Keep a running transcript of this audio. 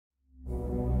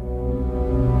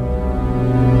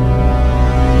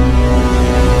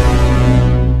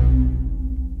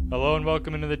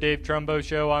Welcome into the Dave Trumbo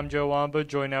Show. I'm Joe Wamba,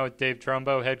 joined now with Dave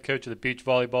Trumbo, head coach of the beach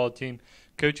volleyball team.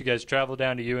 Coach, you guys travel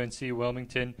down to UNC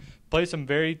Wilmington, play some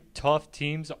very tough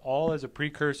teams, all as a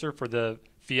precursor for the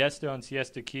Fiesta on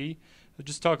Siesta Key.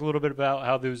 Just talk a little bit about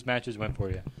how those matches went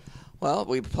for you. Well,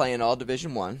 we play in all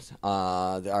Division I's.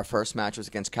 Our first match was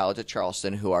against College of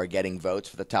Charleston, who are getting votes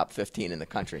for the top 15 in the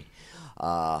country.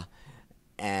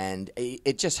 And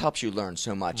it just helps you learn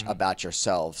so much about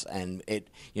yourselves. And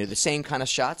the same kind of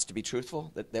shots, to be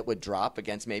truthful, that would drop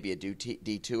against maybe a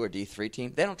D2 or D3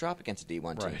 team, they don't drop against a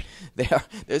D1 team.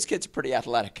 Those kids are pretty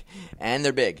athletic, and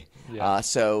they're big. Yeah.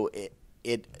 So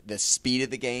the speed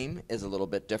of the game is a little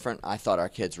bit different. I thought our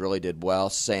kids really did well.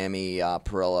 Sammy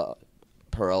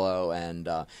Perillo and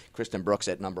Kristen Brooks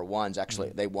at number ones.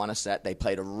 Actually, they won a set. They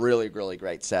played a really, really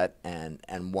great set and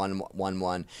won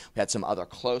one. We had some other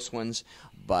close ones,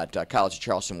 but College of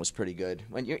Charleston was pretty good.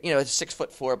 When a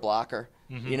 6'4" blocker,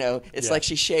 it's like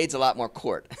she shades a lot more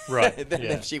court than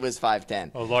if she was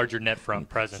 5'10". A larger net front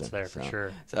presence for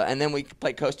sure. So and then we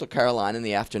played Coastal Carolina in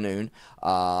the afternoon.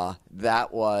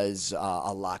 That was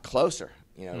a lot closer.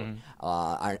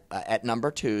 At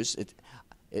number twos.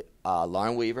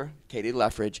 Lauren Weaver, Katie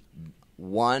Leffridge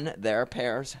won their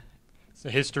pairs. So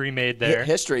history made there.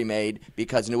 History made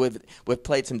because we've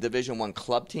played some Division I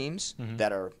club teams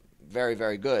that are very,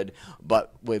 very good,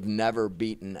 but we've never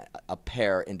beaten a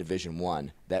pair in Division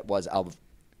I that was a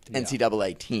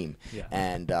NCAA team. Yeah.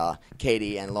 And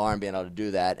Katie and Lauren being able to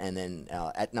do that. And then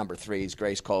at number threes,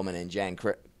 Grace Coleman and Jan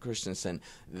Christensen,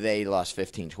 they lost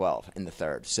 15-12 in the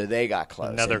third. So they got close.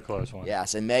 Another close one.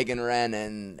 Yes, and Megan Wren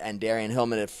and Darian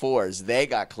Hillman at fours, they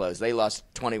got close. They lost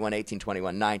 21-18,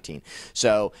 21-19.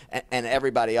 So, and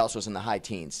everybody else was in the high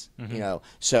teens,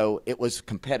 So it was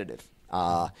competitive.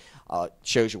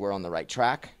 Shows you we're on the right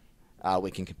track.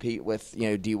 We can compete with,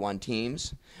 D1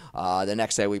 teams. The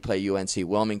next day we play UNC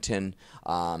Wilmington,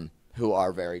 who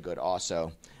are very good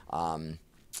also.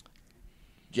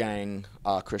 Jang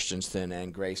Christensen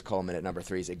and Grace Coleman at number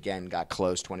threes again got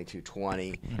close,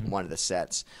 22-20, one of the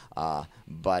sets.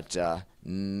 But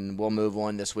we'll move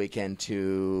on this weekend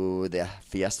to the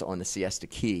Fiesta on the Siesta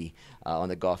Key on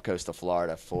the Gulf Coast of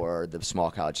Florida for the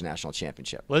Small College National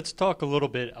Championship. Let's talk a little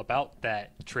bit about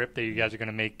that trip that you guys are going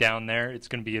to make down there. It's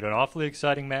going to be an awfully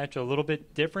exciting match, a little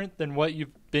bit different than what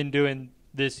you've been doing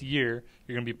this year.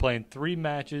 You're going to be playing 3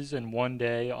 matches in one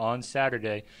day on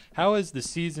Saturday. How has the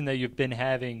season that you've been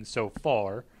having so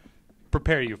far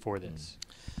prepare you for this?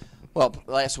 Well,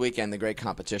 last weekend, the great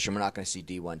competition, we're not going to see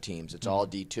D1 teams. It's all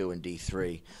D2 and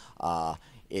D3.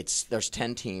 There's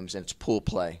 10 teams, and it's pool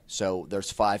play. So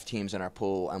there's 5 teams in our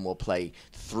pool, and we'll play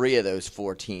 3 of those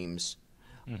 4 teams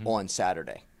on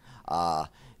Saturday.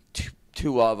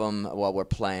 2 of them, we're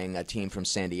playing a team from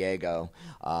San Diego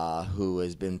who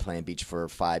has been playing beach for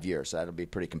 5 years, so that'll be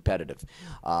pretty competitive.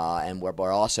 And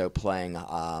we're also playing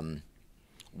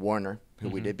Warner, who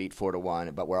we did beat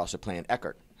 4-1, but we're also playing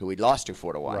Eckert, who we lost to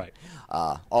 4-1. Right.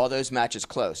 All those matches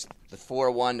close. The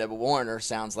 4-1 to Warner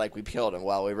sounds like we killed him.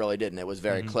 Well, we really didn't. It was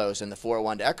very close. And the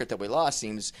 4-1 to Eckert that we lost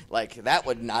seems like that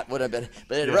would have been,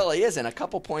 but it really isn't. A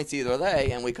couple points either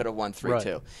way, and we could have won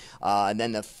 3-2. And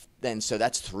then so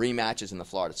that's 3 matches in the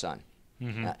Florida sun.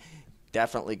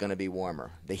 Definitely going to be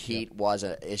warmer. The heat was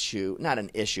an issue, not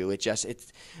an issue.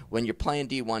 It's when you're playing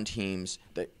D1 teams,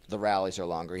 the rallies are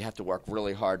longer. You have to work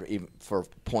really hard even for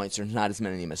points. There's not as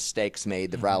many mistakes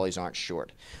made. The rallies aren't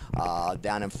short.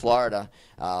 Down in Florida,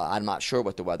 I'm not sure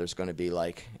what the weather's going to be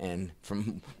like. And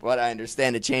from what I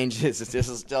understand, it changes. This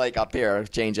is still like up here,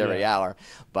 change every hour.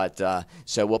 But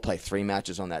so we'll play 3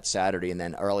 matches on that Saturday, and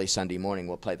then early Sunday morning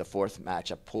we'll play the 4th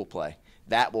match of pool play.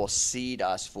 That will seed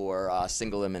us for a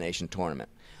single elimination tournament.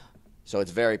 So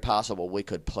it's very possible we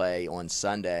could play on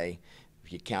Sunday,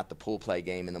 if you count the pool play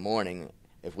game in the morning.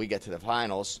 If we get to the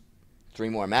finals, 3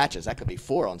 more matches. That could be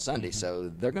 4 on Sunday, so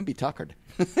they're going to be tuckered.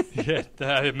 Yeah,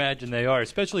 I imagine they are,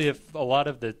 especially if a lot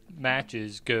of the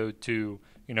matches go to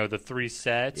the 3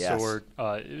 sets, or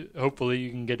hopefully you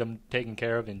can get them taken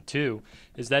care of in 2.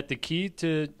 Is that the key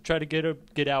to try to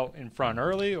get out in front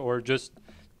early, or just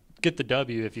get the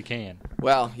W if you can?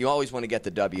 Well, you always want to get the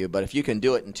W, but if you can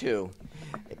do it in 2,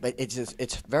 but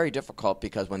it's very difficult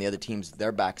because when the other team's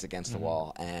their back's against the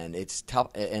wall, and it's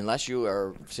tough unless you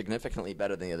are significantly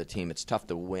better than the other team. It's tough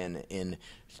to win in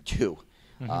 2.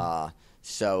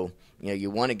 So you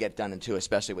want to get done in 2,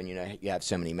 especially when you have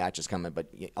so many matches coming.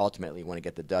 But ultimately, you want to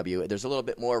get the W. There's a little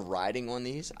bit more riding on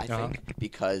these, I think,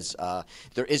 because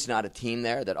there is not a team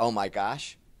there that, oh my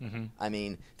gosh. I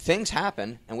mean, things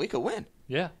happen, and we could win.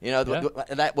 Yeah.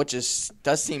 That which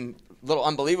does seem a little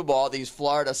unbelievable, all these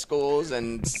Florida schools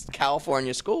and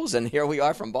California schools, and here we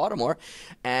are from Baltimore,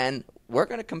 and we're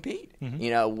going to compete.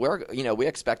 We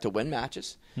expect to win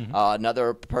matches.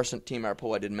 Another team in our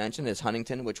pool I didn't mention is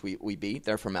Huntington, which we beat.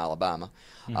 They're from Alabama.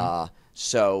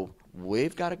 So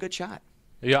we've got a good shot.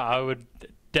 Yeah, I would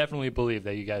definitely believe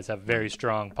that you guys have very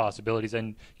strong possibilities.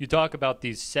 And you talk about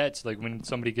these sets, like when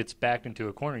somebody gets backed into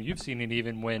a corner, you've seen it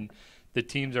even when the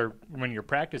teams when you're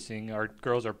practicing, our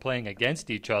girls are playing against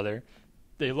each other.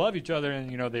 They love each other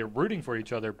and, they're rooting for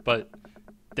each other, but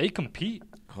they compete.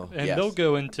 And they'll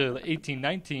go into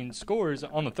 18-19 scores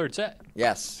on the third set.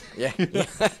 Yes. Yeah.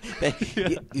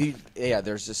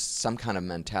 There's just some kind of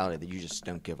mentality that you just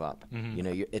don't give up.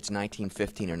 It's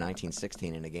 19-15 or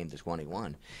 19-16 in a game to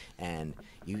 21. And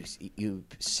you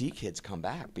see kids come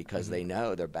back because they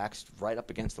know their back's right up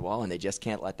against the wall and they just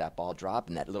can't let that ball drop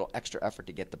and that little extra effort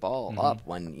to get the ball up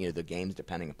when the game's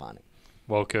depending upon it.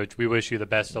 Well, Coach, we wish you the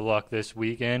best of luck this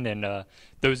weekend, and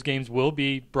those games will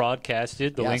be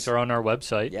broadcasted. The links are on our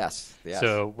website. Yes.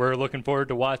 So we're looking forward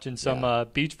to watching some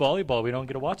beach volleyball. We don't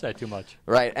get to watch that too much.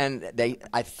 Right, and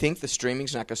I think the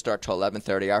streaming's not going to start till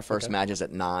 11:30. Our first match is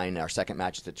at 9. Our second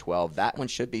match is at 12. That one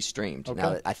should be streamed. Okay.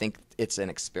 Now, I think it's an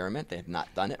experiment. They have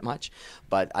not done it much,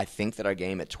 but I think that our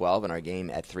game at 12 and our game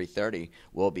at 3:30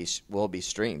 will be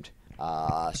streamed.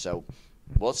 So.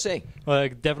 We'll see. Well,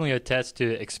 definitely attest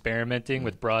to experimenting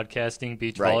with broadcasting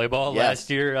beach volleyball. Yes. Last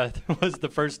year was the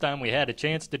first time we had a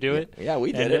chance to do it. Yeah,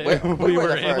 we did it. We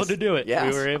were able to do it.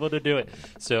 Yes. We were able to do it.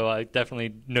 So I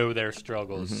definitely know their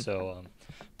struggles. So,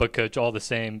 but Coach, all the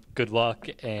same, good luck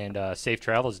and safe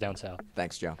travels down south.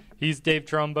 Thanks, Joe. He's Dave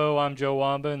Trumbo. I'm Joe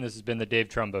Wamba, and this has been the Dave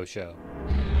Trumbo Show.